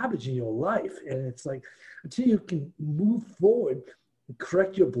garbage in your life. And it's like, until you can move forward and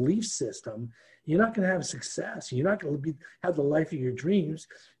correct your belief system, you're not going to have success. You're not going to have the life of your dreams,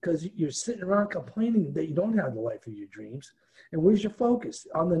 because you're sitting around complaining that you don't have the life of your dreams. And where's your focus?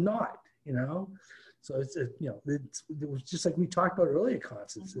 On the not, So it was just like we talked about earlier,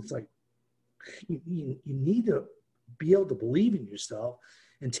 Constance. It's like, you need to be able to believe in yourself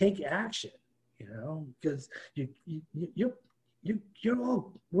and take action, because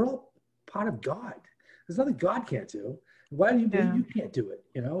we're all part of God. There's nothing God can't do. Why do you believe you can't do it?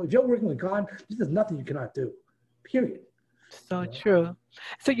 If you're working with God, there's nothing you cannot do, period. So true.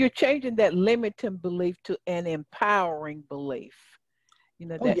 So you're changing that limiting belief to an empowering belief,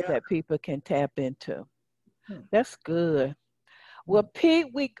 that people can tap into. That's good. Well, Pete,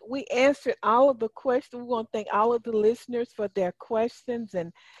 we answered all of the questions. We want to thank all of the listeners for their questions,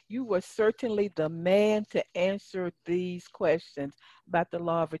 and you were certainly the man to answer these questions about the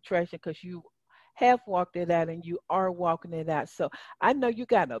law of attraction, because you have walked it out and you are walking it out. So I know you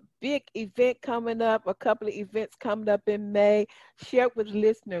got a big event coming up, a couple of events coming up in May. Share with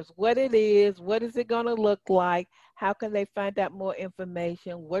listeners what it is, what is it going to look like, how can they find out more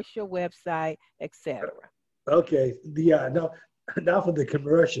information, what's your website, etc. Okay. Now for the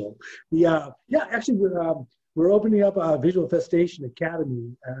commercial. Actually, we're opening up a Visual Manifestation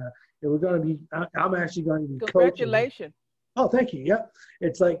Academy, and we're going to be. I'm actually going to be. Congratulations. Coaching. Oh, thank you. Yeah,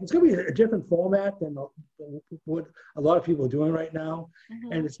 it's going to be a different format than what a lot of people are doing right now,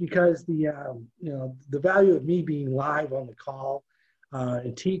 and it's because the value of me being live on the call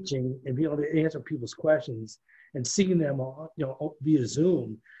and teaching and being able to answer people's questions and seeing them via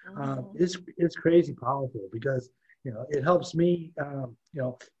Zoom is crazy powerful, because it helps me,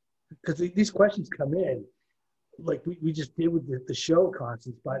 because these questions come in, like we just did with the show,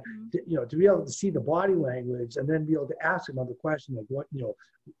 Constance, but, to be able to see the body language and then be able to ask another question, like what,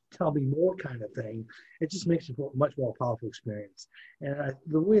 tell me more kind of thing, it just makes it a much more powerful experience. And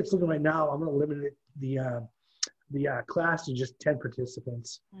the way it's looking right now, I'm going to limit the class to just 10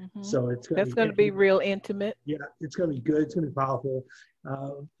 participants. So that's going to be real intimate. Yeah, it's going to be good. It's going to be powerful.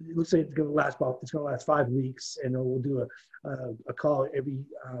 It looks like it's going to last 5 weeks, and we'll do a call every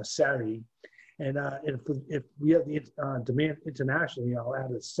Saturday. And if we have the demand internationally, I'll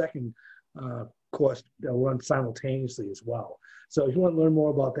add a second course that will run simultaneously as well. So if you want to learn more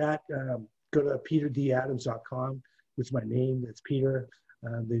about that, go to peterdadams.com, which is my name. That's Peter,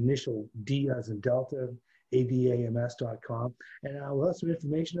 the initial D as in Delta, adams.com. And we'll have some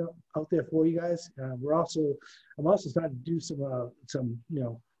information out there for you guys. I'm also starting to do some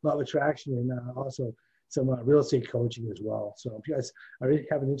law of attraction and also some real estate coaching as well. So if you guys are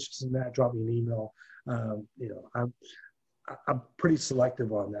have an interest in that, drop me an email. I'm pretty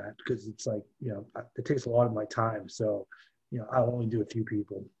selective on that because it's like, it takes a lot of my time. So, I'll only do a few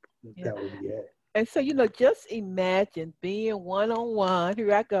people. Yeah. That would be it. And so, just imagine being one-on-one,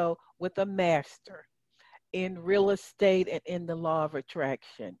 here I go, with a master in real estate and in the law of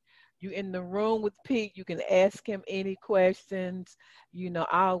attraction. You're in the room with Pete, you can ask him any questions. I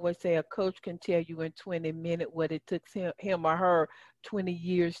always say a coach can tell you in 20 minutes what it took him or her 20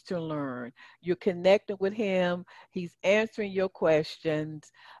 years to learn. You're connecting with him. He's answering your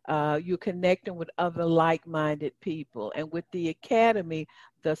questions. You're connecting with other like-minded people. And with the Academy,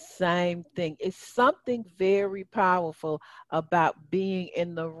 the same thing. It's something very powerful about being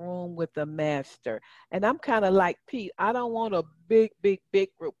in the room with the master. And I'm kind of like Pete. I don't want a big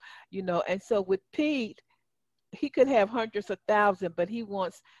group, And so with Pete, he could have hundreds of thousands, but he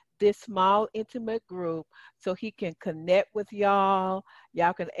wants this small, intimate group so he can connect with y'all.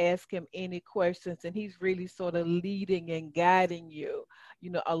 Y'all can ask him any questions, and he's really sort of leading and guiding you,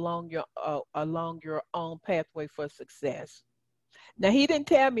 along your own pathway for success. Now, he didn't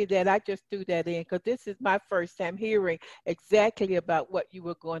tell me that. I just threw that in because this is my first time hearing exactly about what you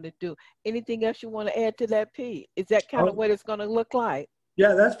were going to do. Anything else you want to add to that, Pete? Is that kind of what it's going to look like?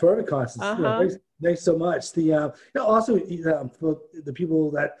 Yeah, that's perfect, Constance. Thanks so much. Also for the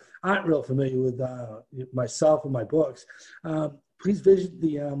people that aren't real familiar with myself and my books, please visit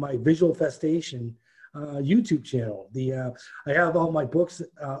my Visualfestation YouTube channel. I have all my books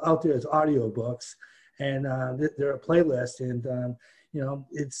out there as audio books, and they're a playlist, and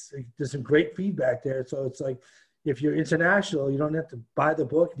there's some great feedback there. So it's like, if you're international, you don't have to buy the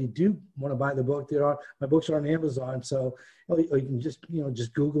book. If you do want to buy the book, my books are on Amazon. So you can just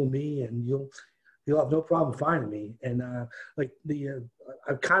Google me, and you'll have no problem finding me. And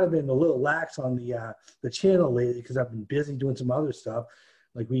I've kind of been a little lax on the channel lately because I've been busy doing some other stuff.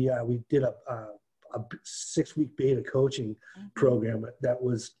 Like we did a 6-week beta coaching program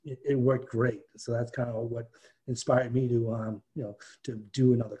it worked great. So that's kind of what inspired me to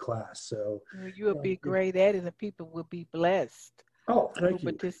do another class. So you will be great at it, and people will be blessed. Oh, thank you.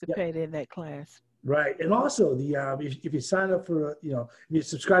 Participate in that class. Right, and also if you sign up for if you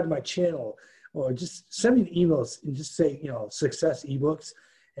subscribe to my channel, or just send me emails and just say success ebooks,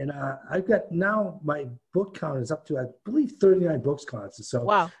 and I've got now my book count is up to I believe 39 books, Constance. So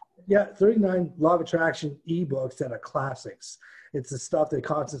wow. Yeah, 39 Law of Attraction ebooks that are classics. It's the stuff that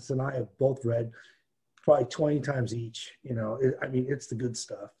Constance and I have both read probably 20 times each. It's the good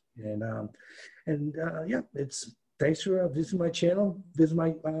stuff. It's thanks for visiting my channel. Visit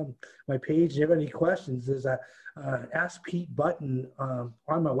my page. If you have any questions, there's a Ask Pete button on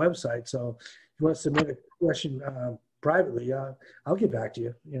my website. So if you want to submit a question privately, I'll get back to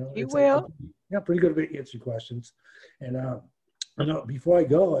you. You will. Pretty good at answering questions. And before I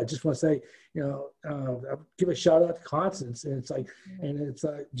go, I just want to say, I'll give a shout out to Constance, and it's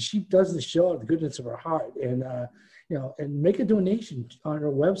she does the show out of the goodness of her heart, and and make a donation on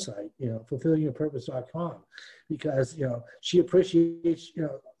her website, fulfillingyourpurpose.com, because she appreciates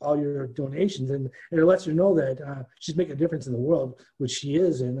all your donations, and it lets her know that she's making a difference in the world, which she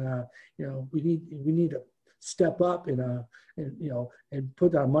is, and we need to step up and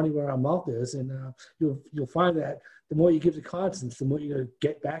put our money where our mouth is, and you'll find that the more you give to Constance, the more you're going to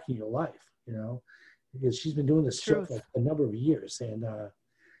get back in your life, because she's been doing this show for a number of years, and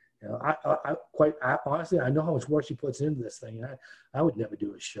I honestly, I know how much work she puts into this thing, and I would never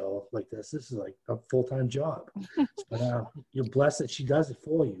do a show like this. This is like a full-time job, but you're blessed that she does it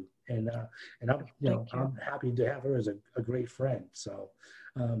for you, and I'm happy to have her as a great friend. So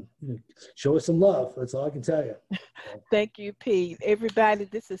show us some love. That's all I can tell you. Thank you, Pete. Everybody,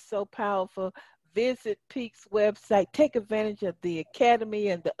 this is so powerful. Visit Pete's website. Take advantage of the Academy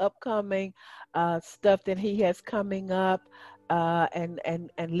and the upcoming stuff that he has coming up, and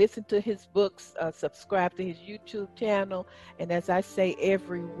listen to his books. Subscribe to his YouTube channel. And as I say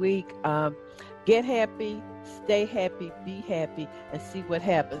every week, get happy, stay happy, be happy, and see what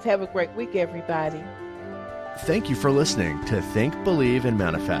happens. Have a great week, everybody. Thank you for listening to Think, Believe, and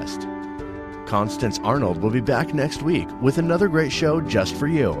Manifest. Constance Arnold will be back next week with another great show just for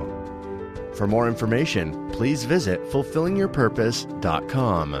you. For more information, please visit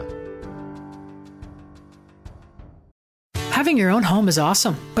fulfillingyourpurpose.com. Having your own home is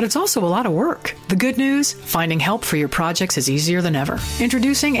awesome, but it's also a lot of work. The good news? Finding help for your projects is easier than ever.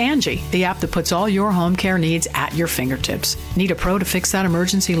 Introducing Angie, the app that puts all your home care needs at your fingertips. Need a pro to fix that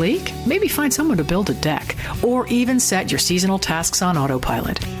emergency leak? Maybe find someone to build a deck, or even set your seasonal tasks on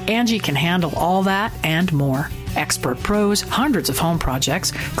autopilot. Angie can handle all that and more. Expert pros, hundreds of home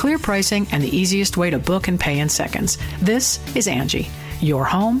projects, clear pricing, and the easiest way to book and pay in seconds. This is Angie, your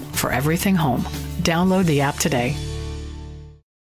home for everything home. Download the app today.